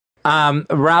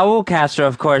Raul Castro,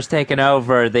 of course, taking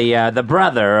over the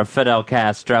brother of Fidel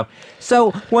Castro.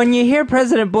 So when you hear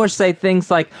President Bush say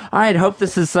things like, all right, hope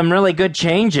this is some really good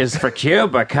changes for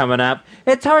Cuba coming up,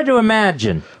 it's hard to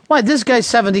imagine. Why, this guy's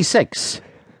 76.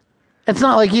 It's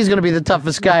not like he's going to be the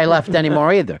toughest guy left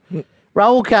anymore either.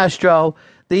 Raul Castro,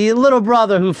 the little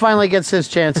brother who finally gets his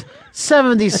chance,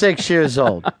 76 years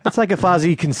old. It's like if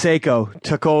Ozzy Canseco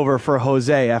took over for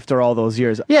Jose after all those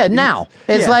years. Yeah, now.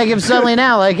 It's like if suddenly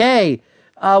now, like, hey,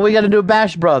 we got a new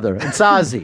Bash brother. It's Ozzy.